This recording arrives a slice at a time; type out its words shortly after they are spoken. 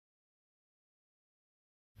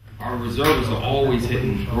our reservists are always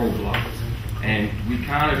hitting roadblocks. And we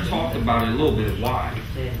kind of talked about it a little bit why.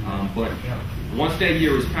 But once that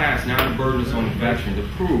year is passed, now the burden is on the veteran to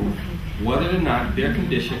prove whether or not their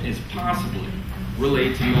condition is possibly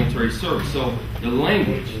related to military service. So the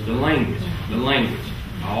language,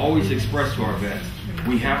 I always express to our vets,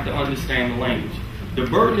 we have to understand the language. The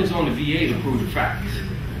burden is on the VA to prove the facts.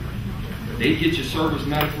 They get your service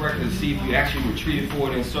medical record to see if you actually were treated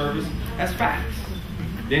for it in service. That's facts.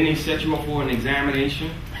 Then they set you up for an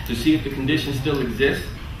examination to see if the condition still exists.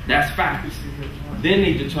 That's facts. Then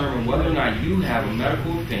they determine whether or not you have a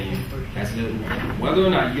medical opinion as to whether or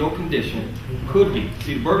not your condition could be.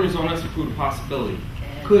 See, the burden is on us to prove the possibility.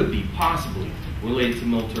 Could be possibly related to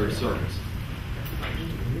military service.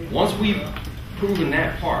 Once we've proven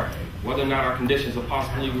that part, whether or not our conditions are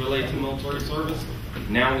possibly related to military service,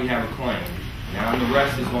 now we have a claim. Now the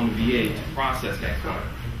rest is on the VA to process that claim.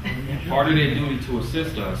 And part of their duty to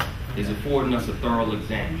assist us is affording us a thorough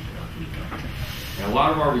exam. And a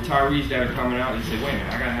lot of our retirees that are coming out, they say, wait a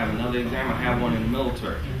minute, I gotta have another exam, I have one in the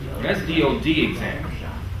military. Well, that's DOD exam.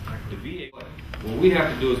 The VA, what we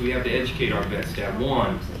have to do is we have to educate our vets that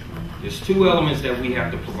one, there's two elements that we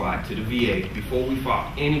have to provide to the VA before we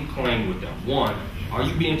file any claim with them. One, are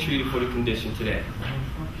you being treated for the condition today?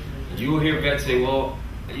 You will hear vets say, well,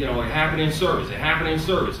 you know, it happened in service, it happened in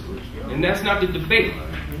service. And that's not the debate.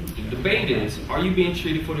 The debate is, are you being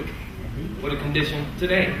treated for the condition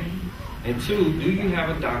today? And two, do you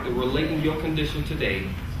have a doctor relating your condition today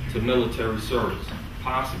to military service?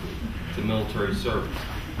 Possibly to military service.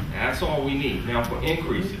 That's all we need. Now for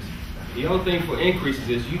increases. The other thing for increases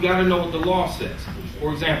is you got to know what the law says.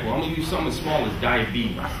 For example, I'm going to use something as small as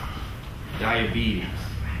diabetes. Diabetes.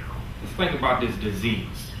 Let's think about this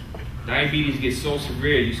disease. Diabetes gets so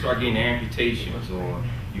severe you start getting amputations or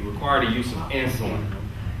you require the use of insulin.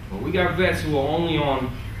 Well, we got vets who are only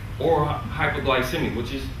on oral hypoglycemic,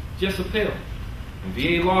 which is just a pill. And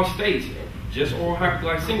VA law states just oral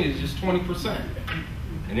hypoglycemia is just 20%.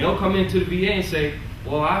 And they'll come into the VA and say,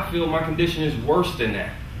 well, I feel my condition is worse than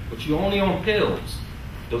that. But you're only on pills.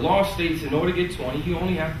 The law states in order to get 20, you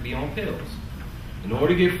only have to be on pills. In order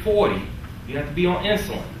to get 40, you have to be on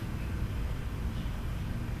insulin.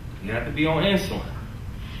 You have to be on insulin.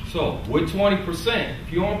 So with 20%,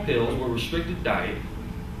 if you're on pills with restricted diet,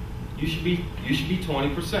 you should be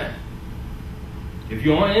 20%. If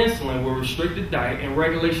you're on insulin with restricted diet and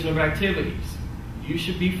regulation of activities, you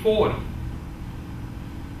should be 40.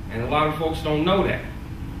 And a lot of folks don't know that.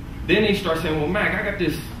 Then they start saying, well, Mac, I got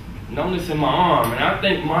this numbness in my arm, and I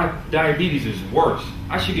think my diabetes is worse.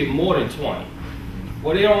 I should get more than 20.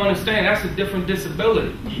 Well, they don't understand. That's a different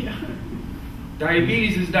disability. Yeah.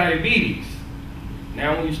 Diabetes is diabetes.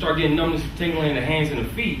 Now, when you start getting numbness, tingling in the hands and the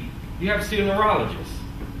feet, you have to see a neurologist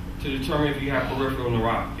to determine if you have peripheral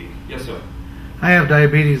neuropathy. Yes, sir. I have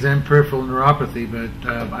diabetes and peripheral neuropathy, but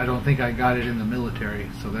I don't think I got it in the military,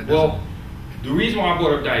 so that doesn't... Well, the reason why I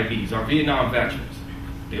brought up diabetes, our Vietnam veterans,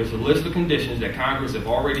 there's a list of conditions that Congress have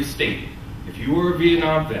already stated. If you were a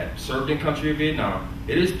Vietnam vet, served in country of Vietnam,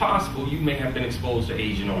 it is possible you may have been exposed to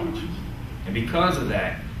Agent Orange. And because of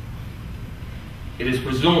that, it is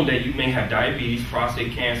presumed that you may have diabetes,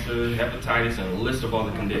 prostate cancer, hepatitis, and a list of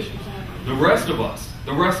other conditions. The rest of us,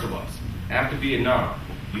 after Vietnam,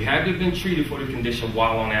 you had to have been treated for the condition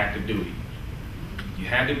while on active duty. You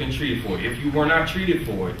had to have been treated for it. If you were not treated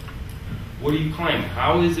for it, what are you claiming?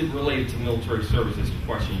 How is it related to military service? Is the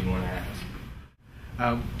question you want to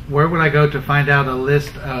ask. Where would I go to find out a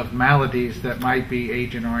list of maladies that might be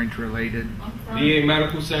Agent Orange related? VA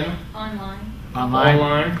Medical Center. Online.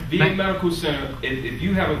 VA Medical Center. If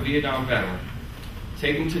you have a Vietnam veteran,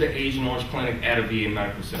 take them to the Agent Orange clinic at a VA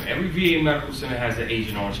Medical Center. Every VA Medical Center has an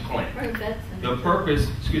Agent Orange clinic. Or a vet center. The purpose,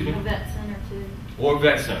 excuse me? A vet center too. Or a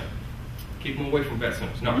vet center. Keep them away from vet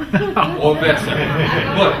centers. No. Or vet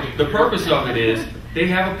center. But the purpose of it is they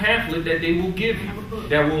have a pamphlet that they will give you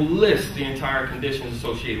that will list the entire conditions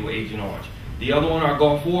associated with Agent Orange. The other one are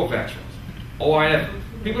Gulf War veterans. OIF.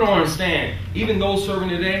 People don't understand. Even those serving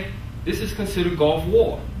today, this is considered Gulf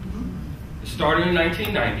War. It started in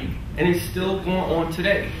 1990 and it's still going on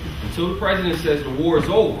today. Until the president says the war is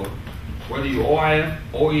over, whether you're OIF,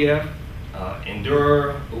 OEF,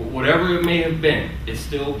 Endure, whatever it may have been, it's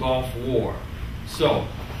still Gulf War. So,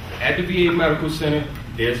 at the VA Medical Center,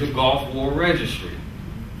 there's a Gulf War registry.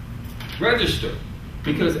 Register,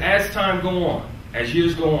 because as time go on, as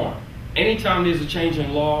years go on, anytime there's a change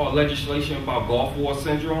in law or legislation about Gulf War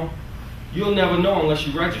syndrome, you'll never know unless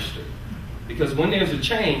you register. Because when there's a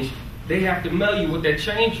change, they have to mail you what that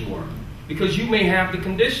change were, because you may have the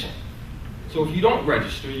condition. So if you don't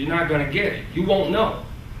register, you're not going to get it. You won't know.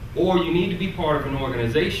 or you need to be part of an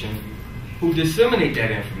organization who disseminate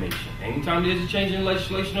that information. Anytime there's a change in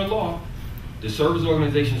legislation or law, the service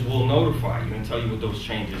organizations will notify you and tell you what those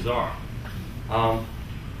changes are.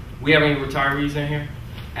 We have any retirees in here?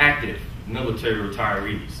 Active military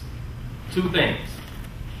retirees. Two things.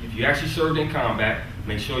 If you actually served in combat,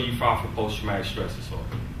 make sure you file for post-traumatic stress disorder.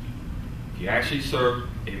 If you actually served,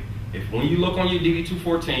 if when you look on your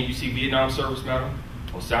DD-214, you see Vietnam Service Medal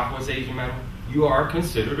or Southwest Asian Medal, you are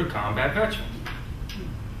considered a combat veteran.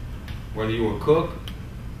 Whether you're a cook,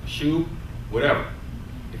 shoe, whatever.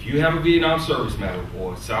 If you have a Vietnam Service Medal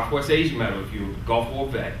or Southwest Asian Medal, if you're a Gulf War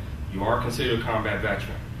vet, you are considered a combat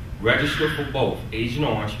veteran. Register for both Agent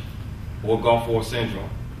Orange or Gulf War Syndrome.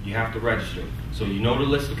 You have to register. So you know the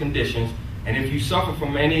list of conditions, and if you suffer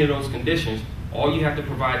from any of those conditions, all you have to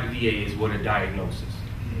provide the VA is with a diagnosis.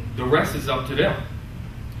 The rest is up to them.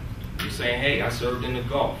 You're saying, hey, I served in the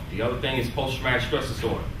Gulf. The other thing is post-traumatic stress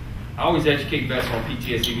disorder. I always educate vets on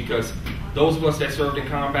PTSD because those of us that served in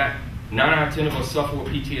combat, 9 out of 10 of us suffer with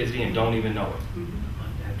PTSD and don't even know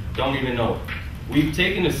it. Don't even know it. We've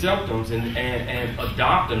taken the symptoms and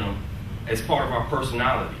adopted them as part of our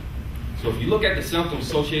personality. So if you look at the symptoms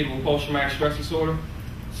associated with post-traumatic stress disorder,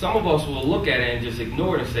 some of us will look at it and just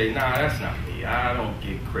ignore it and say, nah, that's not me. I don't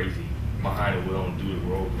get crazy behind the wheel and do the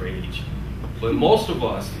road rage. But most of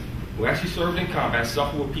us who actually served in combat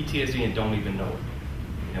suffer with PTSD and don't even know it.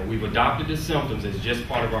 And we've adopted the symptoms as just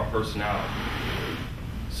part of our personality.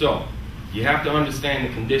 So you have to understand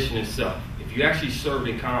the condition itself. If you actually served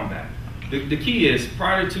in combat, the key is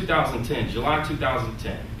prior to 2010, July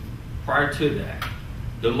 2010, prior to that,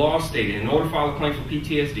 the law stated in order to file a claim for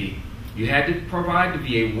PTSD, you had to provide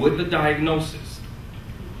the VA with the diagnosis.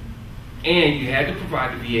 And you had to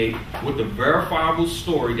provide the VA with the verifiable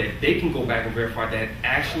story that they can go back and verify that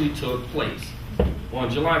actually took place. Well,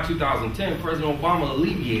 in July 2010, President Obama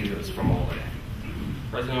alleviated us from all of that.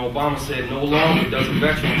 President Obama said no longer does a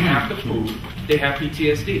veteran have to prove they have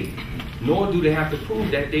PTSD, nor do they have to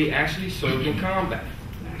prove that they actually served in combat.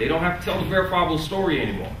 They don't have to tell the verifiable story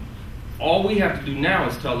anymore. All we have to do now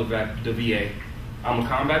is tell the VA, I'm a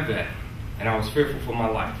combat vet, and I was fearful for my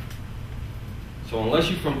life. So unless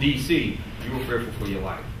you're from DC, you were fearful for your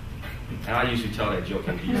life. And I usually tell that joke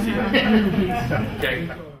in DC.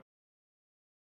 Okay?